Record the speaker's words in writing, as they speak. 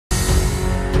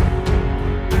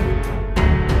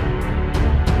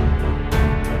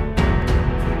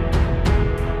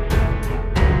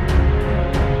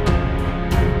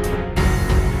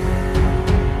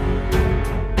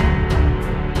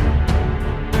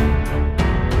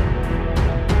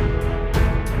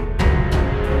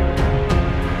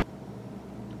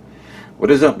What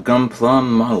is up,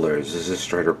 Gunplum modelers? This is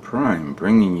Strider Prime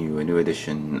bringing you a new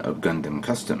edition of Gundam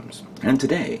Customs. And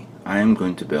today I am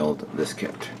going to build this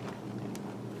kit.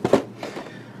 The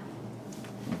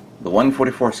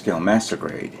 144 scale master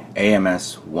grade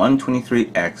AMS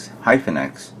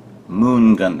 123X-X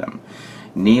Moon Gundam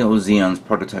Neo Zeon's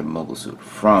prototype mobile suit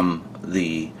from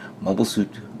the Mobile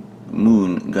Suit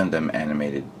Moon Gundam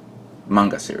animated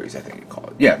manga series, I think you call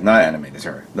it. Yeah, not animated,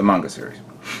 sorry, the manga series.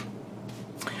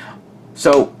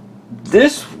 So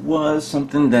this was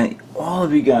something that all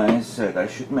of you guys said I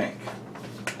should make.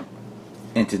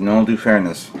 And to no due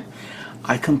fairness,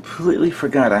 I completely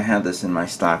forgot I had this in my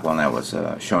stock when I was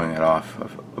showing it off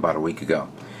about a week ago.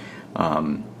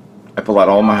 I pulled out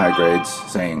all my high grades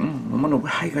saying, I wonder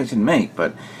how you guys can make,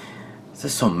 but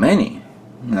there's so many.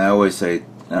 And I always say,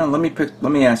 oh,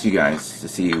 let me ask you guys to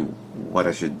see what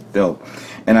I should build.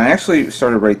 And I actually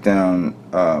started to write down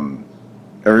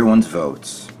everyone's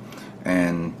votes.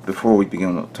 And before we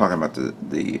begin talking about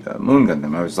the Moon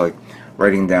Gundam, I was like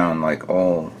writing down like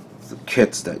all the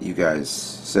kits that you guys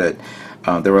said.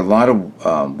 There were a lot of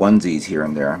onesies here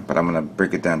and there, but I'm going to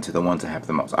break it down to the ones that have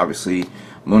the most. Obviously,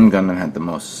 Moon Gundam had the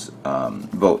most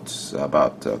votes,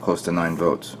 about close to 9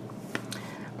 votes.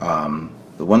 The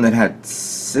one that had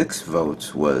 6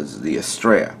 votes was the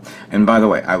Estrella. And by the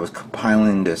way, I was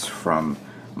compiling this from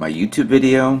my YouTube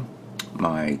video,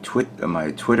 my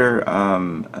Twitter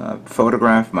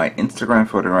photograph, my Instagram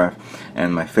photograph,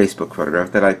 and my Facebook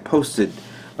photograph that I posted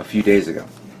a few days ago.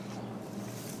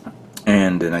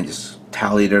 And then I just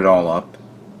tallied it all up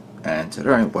and said,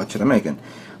 alright, what should I make? And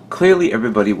clearly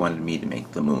everybody wanted me to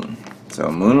make the Moon.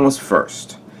 So Moon was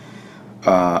first.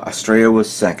 Estrella was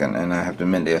second, and I have to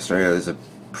admit the Estrella is a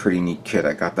pretty neat kit.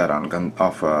 I got that on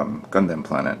off Gundam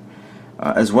Planet.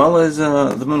 As well as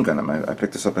the Moon Gundam. I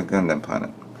picked this up at Gundam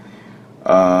Planet.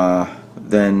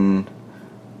 Then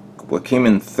what came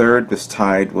in third was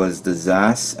tied was the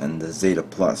ZAS and the Zeta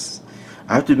Plus.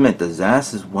 I have to admit, the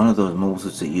ZAS is one of those mobile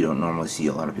suits that you don't normally see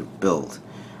a lot of people build.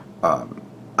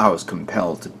 I was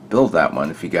compelled to build that one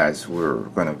if you guys were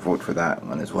going to vote for that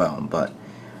one as well. But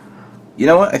you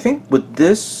know what? I think with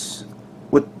these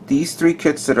 3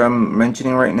 kits that I'm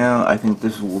mentioning right now, I think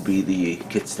this will be the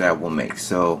kits that I will make.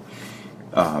 So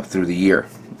through the year.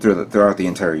 Throughout the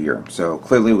entire year. So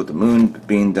clearly with the Moon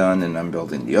being done and I'm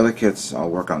building the other kits, I'll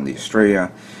work on the Estrella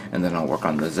and then I'll work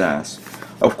on the ZAS.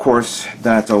 Of course,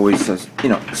 that's always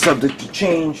subject to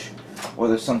change,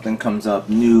 whether something comes up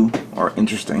new or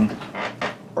interesting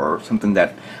or something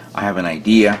that I have an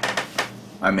idea,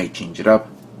 I may change it up,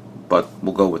 but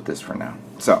we'll go with this for now.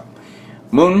 So,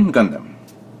 Moon Gundam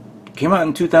came out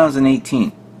in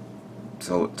 2018,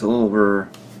 so it's a little over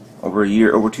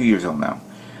 2 years old now.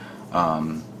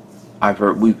 I've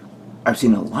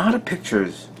seen a lot of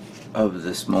pictures of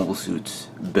this mobile suits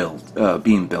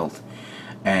being built,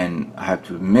 and I have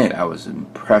to admit I was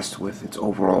impressed with its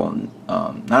overall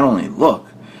not only look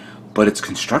but its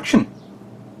construction.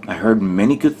 I heard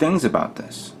many good things about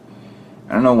this.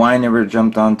 I don't know why I never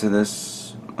jumped onto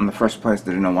this in the first place. I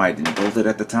didn't know why I didn't build it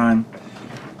at the time.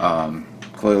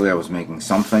 Clearly I was making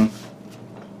something,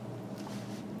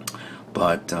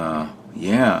 but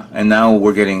yeah, and now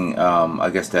we're getting I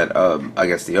guess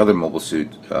the other mobile suit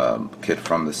kit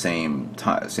from the same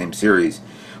series,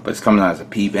 but it's coming out as a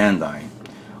P Bandai,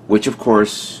 which of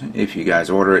course if you guys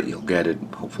order it, you'll get it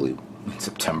hopefully in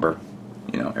September.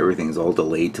 You know, everything's all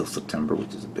delayed till September,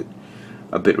 which is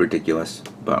a bit ridiculous,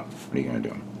 but what are you gonna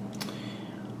do?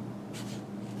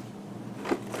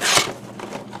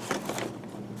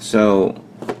 So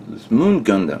this Moon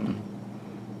Gundam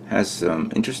has some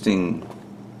interesting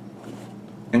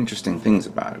things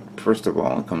about it. First of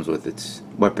all, it comes with its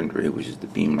weaponry, which is the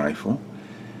beam rifle,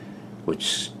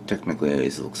 which technically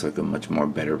looks like a much more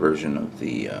better version of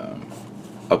the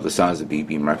Sazabi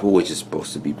beam rifle, which is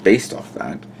supposed to be based off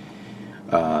that.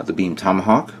 The beam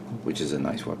tomahawk, which is a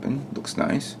nice weapon, looks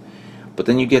nice. But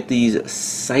then you get these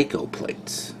psycho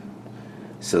plates.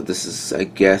 So this is, I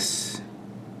guess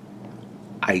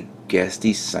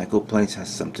these psycho plates has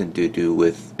something to do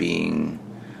with being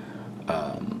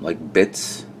like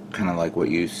bits, kind of like what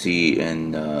you see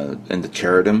in the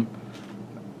Cherudum.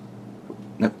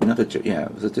 The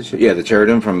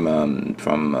Cherudum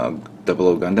from Double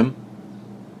O Gundam.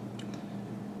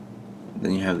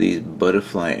 Then you have these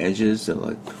butterfly edges that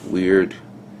like weird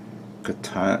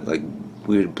katana, like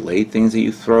weird blade things that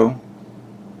you throw.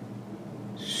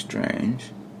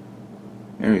 Strange,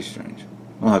 very strange.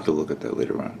 We'll have to look at that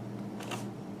later on.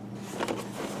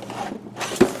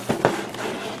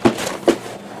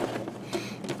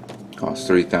 Cost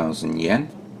 3,000 yen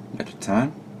at the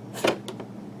time.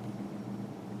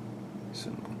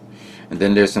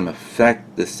 then there's some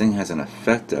effect. This thing has an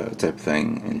effect type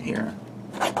thing in here.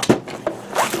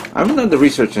 I haven't done the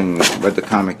research and read the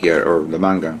comic yet, or the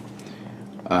manga,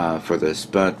 for this,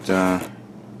 but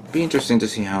be interesting to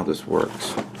see how this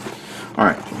works.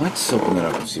 Alright, let's open it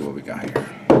up and see what we got here.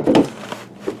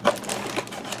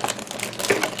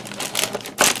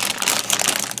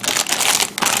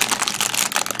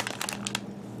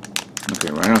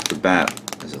 Okay, right off the bat,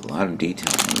 there's a lot of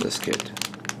detail on this kit.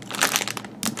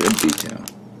 Good detail.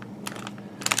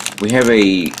 We have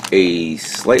a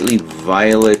slightly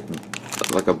violet,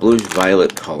 like a bluish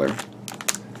violet color.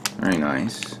 Very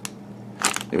nice.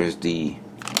 There's the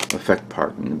effect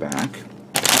part in the back.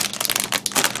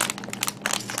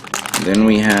 And then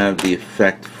we have the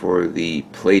effect for the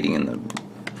plating in the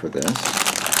for this.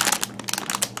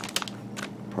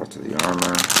 Parts of the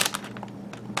armor.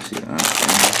 See that?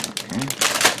 Okay.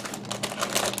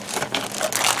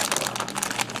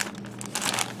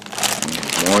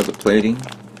 And more of the plating.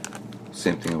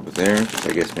 Same thing over there. Just,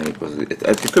 I guess maybe because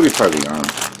it could be part of the arm.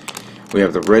 We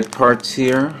have the red parts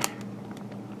here.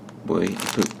 Boy,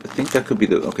 I think that could be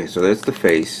the... Okay, so that's the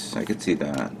face. I could see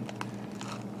that.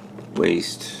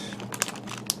 Waist.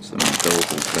 Some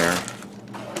umbilicals there.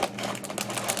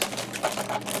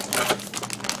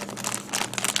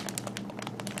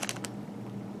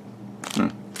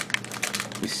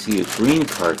 We see a green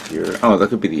part here. Oh, that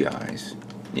could be the eyes.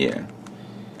 Yeah.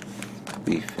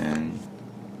 Leaf fin.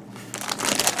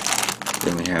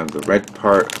 Then we have the red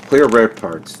part, clear red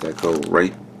parts that go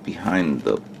right behind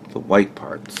the white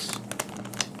parts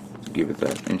to give it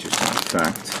that interesting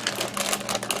effect.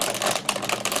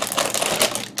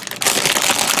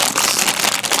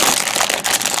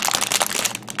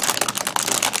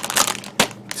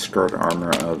 Skirt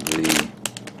armor of the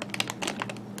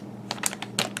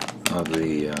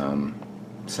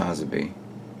Sazabi,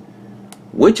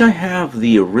 which I have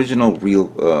the original real,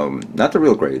 not the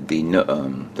real grade, the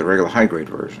regular high grade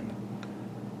version.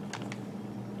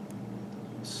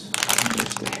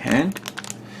 There's the head.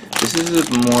 This is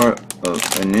more of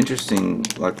an interesting,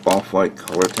 like off-white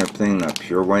color type thing, not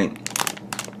pure white.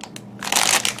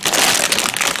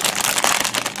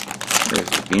 There's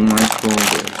the beam rifle.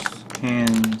 There's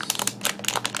hands.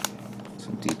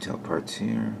 Some detail parts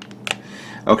here.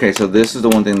 Okay, so this is the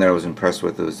one thing that I was impressed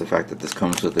with, was the fact that this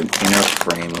comes with an inner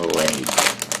frame leg.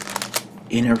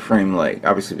 Inner frame leg.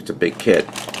 Obviously, it's a big kit.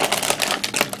 I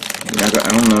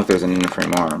don't know if there's an inner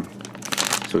frame arm.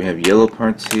 So we have yellow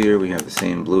parts here. We have the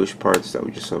same bluish parts that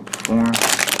we just saw before. And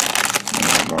we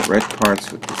have more red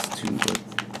parts with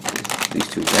these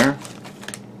two there.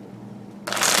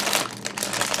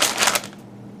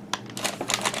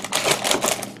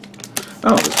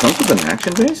 Oh, this comes with an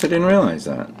action base? I didn't realize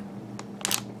that.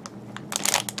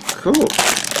 Cool.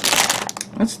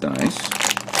 That's nice.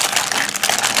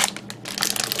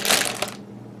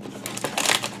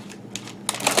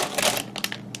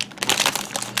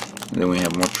 And then we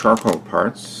have more charcoal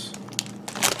parts.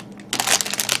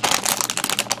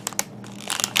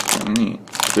 Very neat.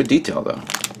 Good detail, though.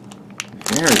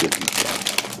 Very good detail.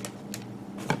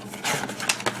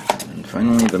 And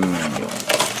finally, the manual.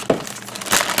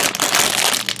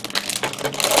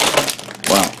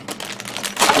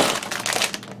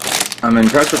 I'm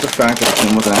impressed with the fact that it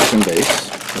came with an action base,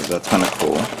 because that's kind of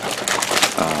cool.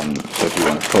 So if you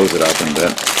want to close it up a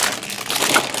bit.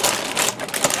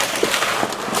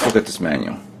 Let's look at this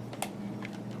manual.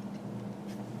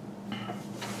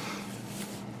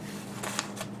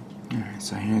 Alright,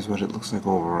 so here's what it looks like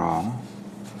overall.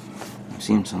 I've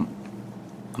seen some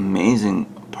amazing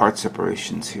part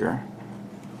separations here.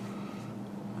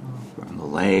 On the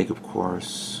leg, of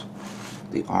course.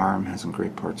 The arm has some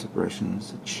great part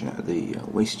separations, the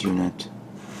waist unit,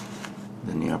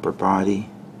 then the upper body,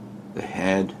 the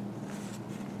head.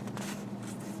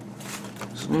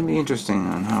 It's going to be interesting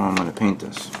on how I'm going to paint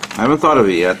this. I haven't thought of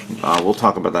it yet. We'll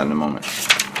talk about that in a moment.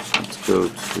 Let's go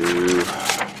to...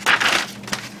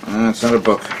 it's not a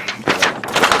book.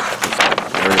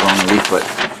 Very long leaflet.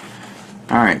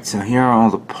 Alright, so here are all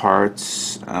the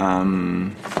parts.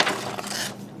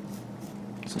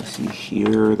 So see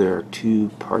here, there are two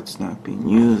parts not being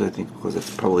used, I think because it's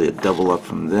probably a double up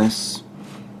from this.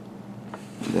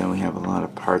 And then we have a lot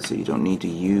of parts that you don't need to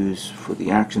use for the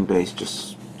action base,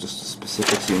 just the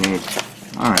specifics you need.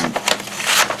 Alright.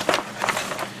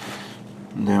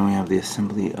 And then we have the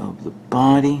assembly of the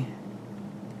body,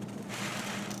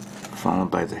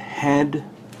 followed by the head.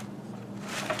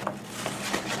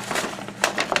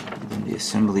 Then the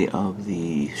assembly of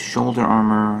the shoulder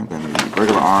armor, then the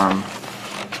regular arm.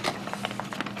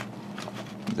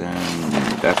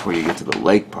 Then that's where you get to the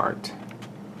leg part.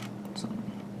 Some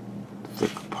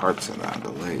thick parts of that, the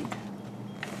leg.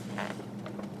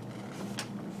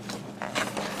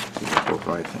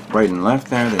 goes right and left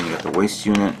there. Then you got the waist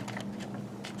unit.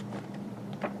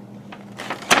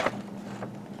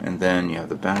 And then you have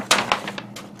the back.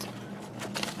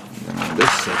 And then on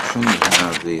this section you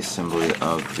have the assembly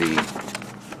of the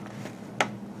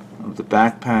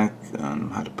backpack,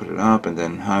 how to put it up, and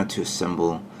then how to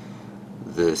assemble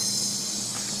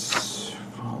this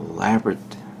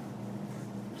elaborate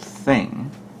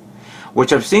thing,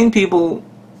 which I've seen people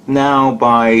now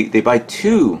buy. They buy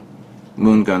 2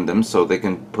 Moon Gundams so they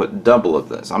can put double of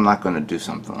this. I'm not going to do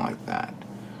something like that.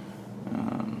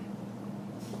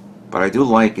 But I do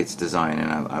like its design,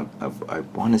 and I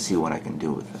want to see what I can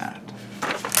do with that.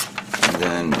 And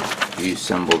then you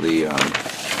assemble the,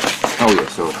 oh yeah,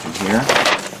 so from here,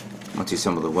 once you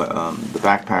assemble the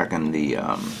backpack and the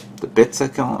bits,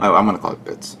 I'm going to call it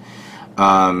bits,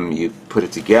 you put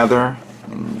it together,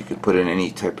 and you can put it in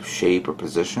any type of shape or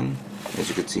position, as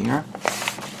you can see here.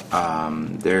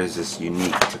 There's this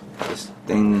unique, this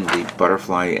thing, the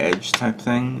butterfly edge type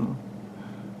thing,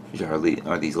 which are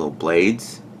these little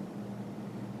blades.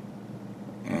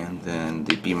 And then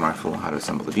the beam rifle, how to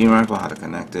assemble the beam rifle, how to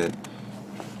connect it.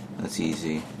 That's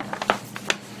easy.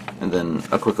 And then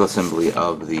a quick assembly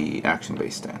of the action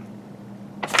base stand.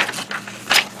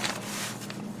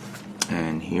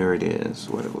 And here it is,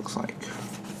 what it looks like.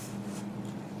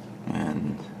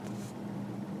 And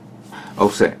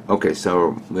okay,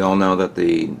 so we all know that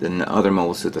the other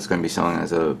mobile suit that's going to be selling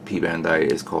as a P Bandai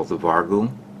is called the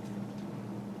Vargu,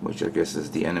 which I guess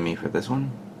is the enemy for this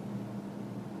one.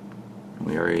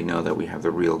 We already know that we have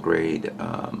the real grade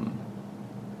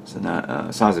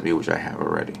Sazabi, which I have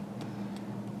already.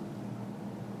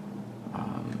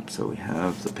 So we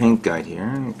have the paint guide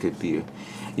here. It could be,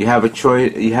 you have a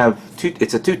choice. You have two.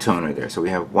 It's a two-tone right there. So we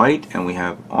have white and we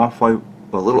have off-white,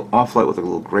 a little off-white with a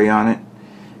little gray on it.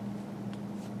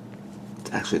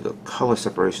 Actually, the color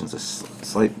separation is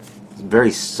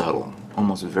very subtle,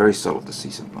 almost very subtle to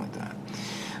see something like that.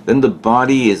 Then the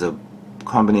body is a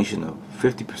combination of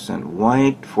 50%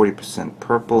 white, 40%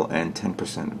 purple, and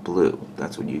 10% blue.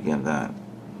 That's what you get that.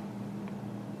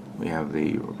 We have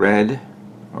the red,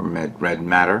 or red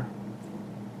matter.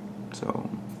 So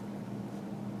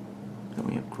then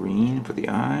we have green for the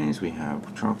eyes, we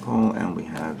have charcoal, and we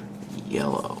have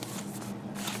yellow.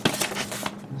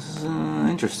 This is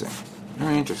interesting.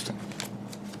 Very interesting.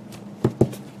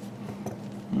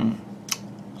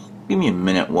 Give me a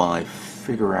minute while I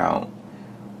figure out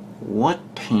what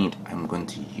paint I'm going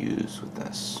to use with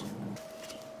this.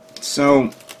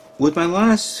 So with my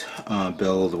last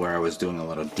build, where I was doing a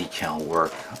lot of decal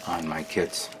work on my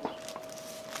kits,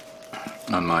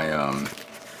 on my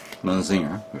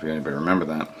Munzinger, if anybody remember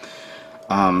that,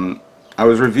 I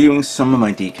was reviewing some of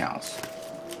my decals,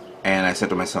 and I said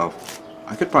to myself,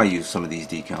 I could probably use some of these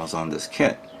decals on this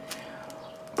kit.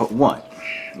 But what?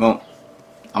 Well,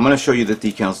 I'm going to show you the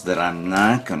decals that I'm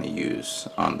not going to use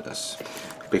on this,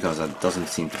 because that doesn't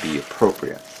seem to be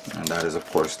appropriate. And that is, of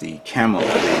course, the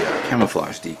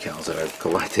camouflage decals that I've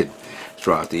collected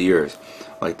throughout the years.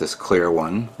 Like this clear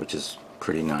one, which is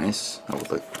pretty nice. I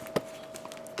would like,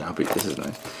 this is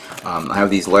nice. I have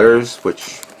these letters,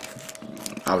 which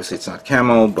obviously it's not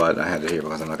camo, but I had it here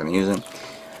because I'm not going to use it.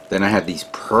 Then I had these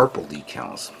purple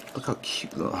decals. Look how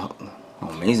cute, how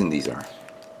amazing these are.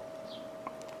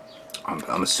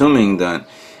 I'm assuming that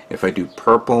if I do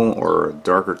purple or a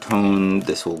darker tone,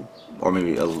 this will, or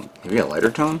maybe a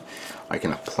lighter tone, I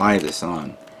can apply this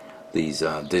on these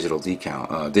digital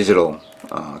camo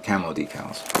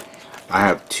decals. I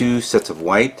have 2 sets of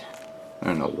white. I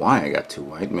don't know why I got 2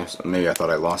 white. Maybe I thought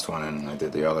I lost one and I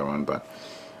did the other one, but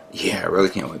yeah, I really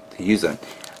can't wait to use that.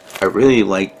 I really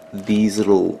like these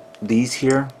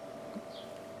here,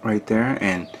 right there,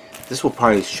 and this will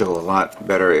probably show a lot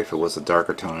better if it was a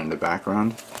darker tone in the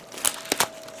background.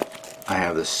 I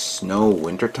have the snow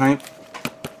winter type.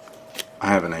 I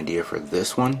have an idea for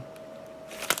this one.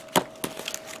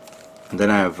 And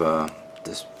then I have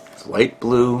this light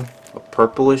blue, a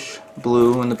purplish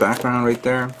blue in the background right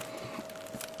there.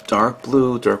 Dark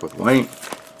blue, dark with white.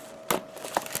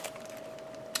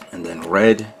 And then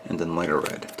red, and then lighter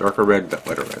red. Darker red,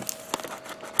 lighter red.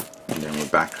 And then we're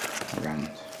back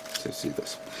again to see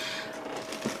this.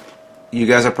 You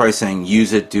guys are probably saying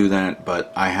use it, do that,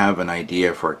 but I have an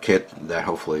idea for a kit that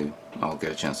hopefully I'll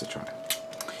get a chance to try.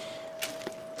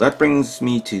 That brings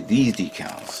me to these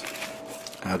decals.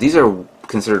 These are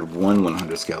considered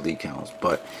 1/100 scale decals,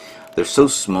 but they're so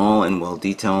small and well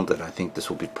detailed that I think this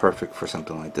will be perfect for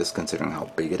something like this, considering how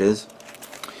big it is.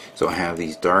 So I have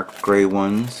these dark gray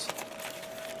ones.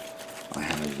 I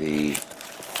have the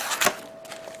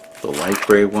light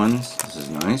gray ones. This is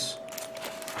nice.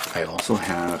 I also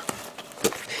have the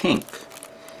pink.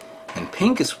 And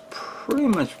pink is pretty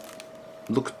much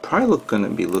going to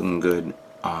be looking good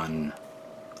on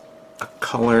a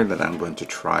color that I'm going to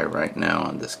try right now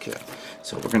on this kit.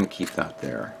 So we're going to keep that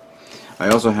there. I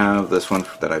also have this one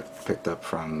that I picked up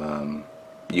from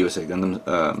USA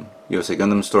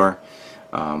Gundam store,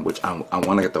 which I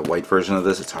want to get the white version of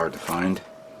this. It's hard to find.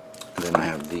 And then I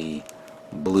have the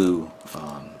blue,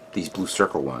 these blue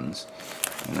circle ones.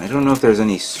 And I don't know if there's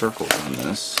any circles on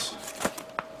this.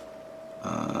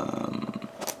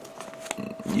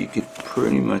 You could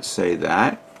pretty much say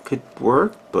that could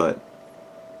work, but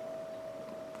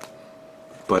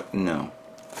no.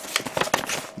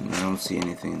 I don't see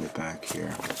anything in the back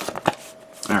here.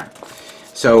 Alright,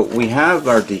 so we have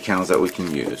our decals that we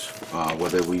can use.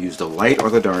 Whether we use the light or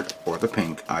the dark or the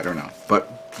pink, I don't know. But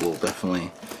we'll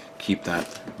definitely keep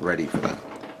that ready for that.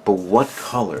 But what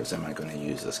colors am I going to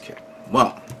use this kit?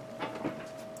 Well,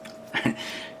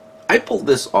 I pulled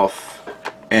this off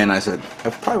and I said, I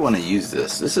probably want to use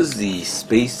this. This is the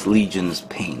Space Legion's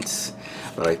paints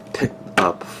that I picked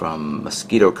up from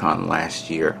MosquitoCon last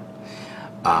year.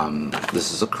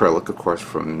 This is acrylic, of course,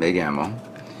 from Mig Ammo,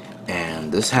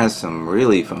 and this has some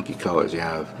really funky colors. You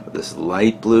have this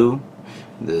light blue,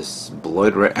 this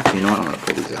blood red. Actually, you know what? I'm going to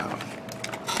pull these out.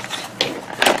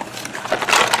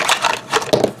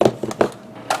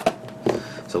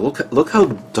 So look how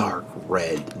dark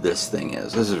red this thing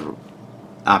is. This is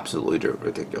absolutely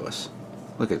ridiculous.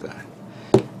 Look at that.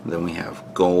 Then we have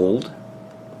gold.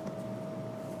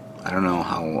 I don't know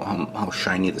how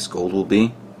shiny this gold will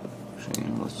be. So,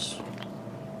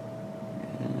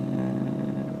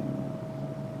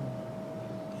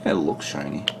 yeah, it looks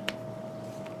shiny.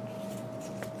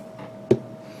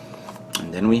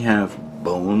 And then we have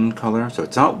bone color. So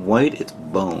it's not white, it's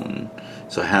bone.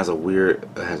 So it has a weird,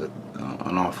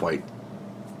 an off-white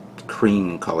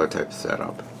cream color type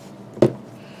setup.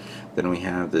 Then we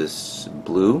have this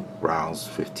blue, Rouse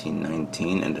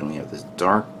 1519, and then we have this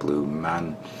dark blue,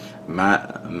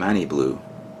 Mani blue.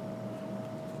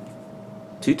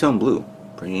 Two-tone blue,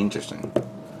 pretty interesting.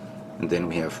 And then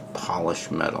we have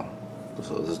polished metal.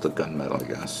 So this is the gunmetal, I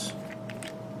guess.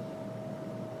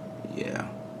 Yeah.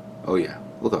 Oh yeah.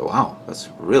 Look at, wow, that's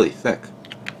really thick.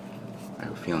 I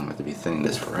have a feeling I have to be thinning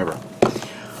this forever. It'd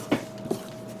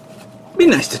be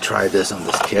nice to try this on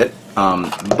this kit,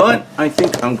 but I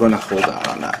think I'm going to hold out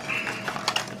on that.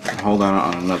 Hold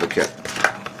on another kit.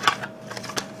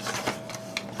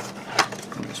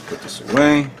 Let me just put this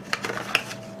away.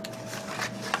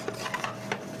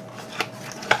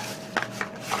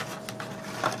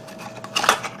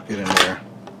 Get in there.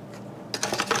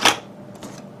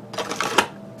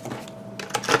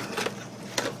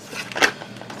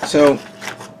 So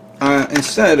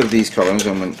instead of these colors,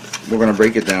 we're going to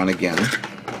break it down again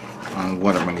on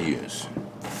what I'm going to use.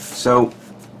 So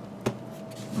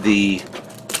the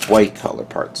white color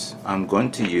parts, I'm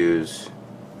going to use,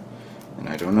 and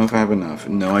I don't know if I have enough.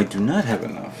 No, I do not have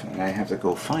enough, and I have to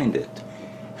go find it.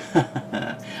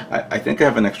 I think I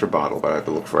have an extra bottle, but I have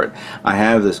to look for it. I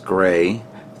have this gray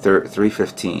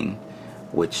 315,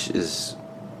 which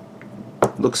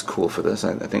looks cool for this.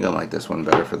 I think I like this one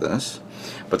better for this.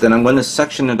 But then I'm going to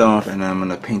section it off and I'm going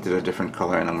to paint it a different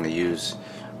color, and I'm going to use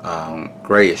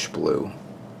grayish blue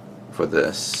for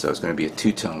this. So it's going to be a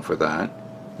two-tone for that,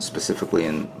 specifically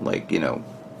in, like, you know,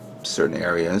 certain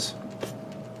areas.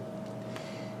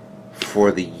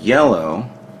 For the yellow,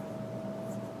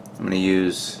 I'm going to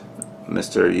use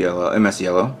Mr. Yellow, MS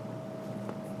Yellow.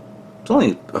 It's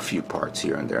only a few parts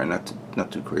here and there,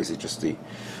 not too crazy. Just the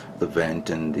vent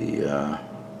and the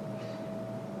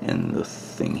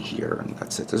thing here, and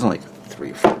that's it. There's only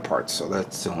 3 or 4 parts, so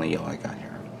that's the only yellow I got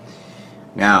here.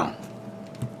 Now,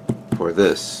 for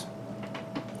this,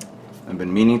 I've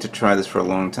been meaning to try this for a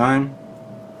long time.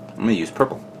 I'm going to use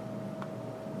purple.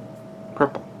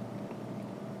 Purple.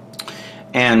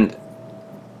 And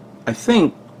I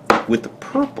think with the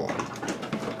purple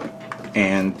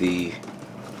and the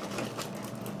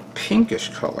pinkish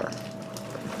color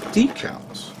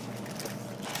decals,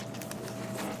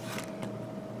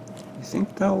 you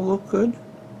think that will look good?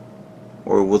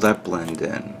 Or will that blend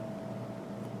in?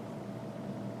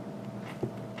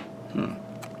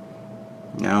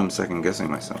 Now I'm second guessing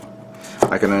myself.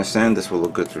 I can understand this will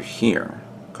look good through here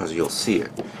because you'll see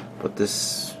it, but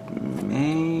this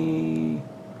may,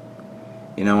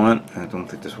 you know what, I don't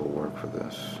think this will work for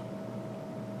this.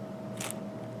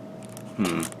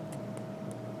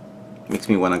 Makes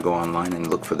me want to go online and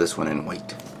look for this one in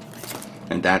white,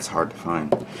 and that's hard to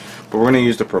find. But we're going to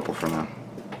use the purple for now.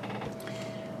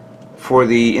 For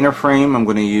the inner frame, I'm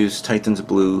going to use Titan's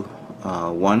Blue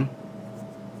 1.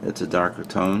 It's a darker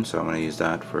tone, so I'm going to use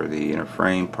that for the inner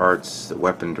frame parts, the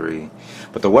weaponry.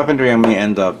 But the weaponry I'm going to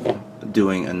end up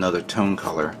doing another tone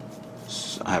color.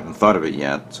 So I haven't thought of it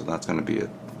yet, so that's going to be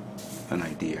an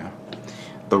idea.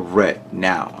 The red.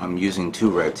 Now, I'm using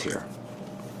two reds here.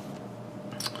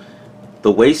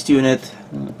 The waist unit,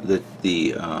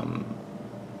 the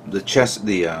chest,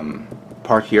 the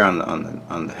part here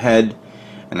on the head,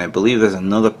 and I believe there's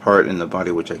another part in the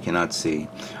body which I cannot see.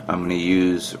 I'm going to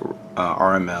use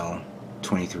RML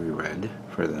 23 red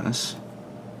for this.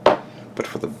 But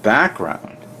for the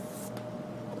background,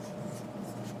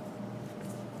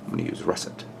 I'm going to use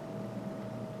russet.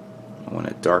 I want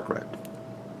it dark red.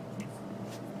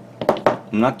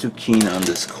 I'm not too keen on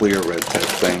this clear red type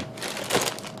thing.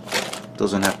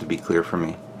 Doesn't have to be clear for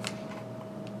me.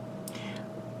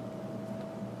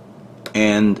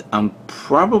 And I'm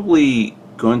probably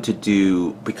going to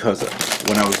do, because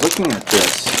when I was looking at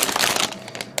this,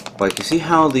 like, you see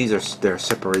how there are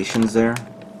separations there?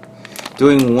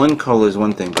 Doing one color is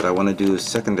one thing, but I want to do a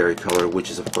secondary color, which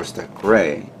is of course that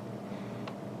gray.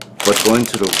 But going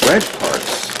to the red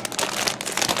parts,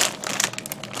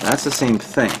 that's the same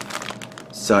thing.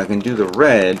 So I can do the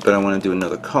red, but I want to do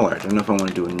another color. I don't know if I want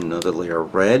to do another layer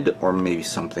of red, or maybe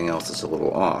something else that's a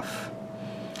little off.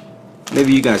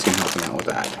 Maybe you guys can help me out with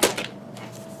that.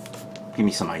 Give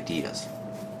me some ideas.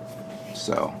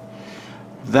 So,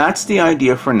 that's the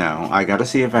idea for now. I gotta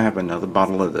see if I have another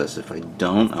bottle of this. If I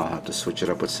don't, I'll have to switch it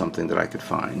up with something that I could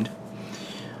find.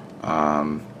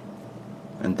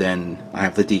 And then I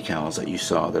have the decals that you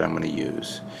saw that I'm going to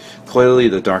use. Clearly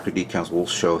the darker decals will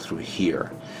show through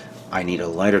here. I need a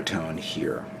lighter tone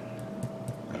here.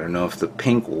 I don't know if the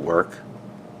pink will work.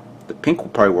 The pink will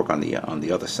probably work on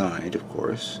the other side, of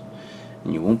course.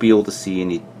 And you won't be able to see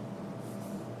any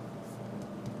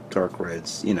dark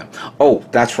reds, you know. Oh,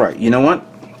 that's right. You know what?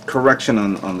 Correction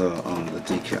on the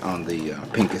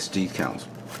pinkish decals.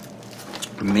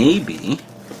 Maybe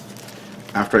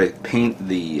after I paint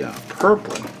the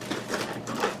purple,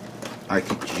 I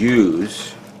could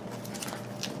use.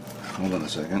 Hold on a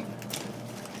second.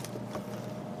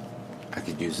 I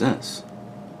could use this.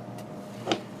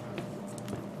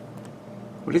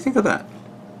 What do you think of that?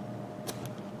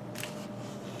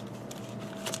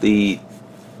 The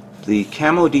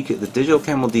camo decal, the digital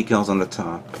camo decals on the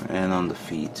top and on the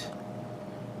feet.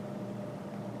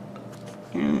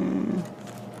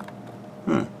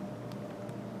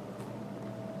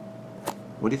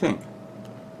 What do you think?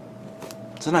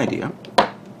 It's an idea.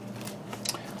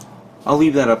 I'll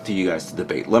leave that up to you guys to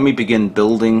debate. Let me begin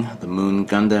building the Moon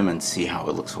Gundam and see how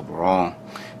it looks overall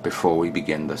before we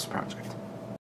begin this project.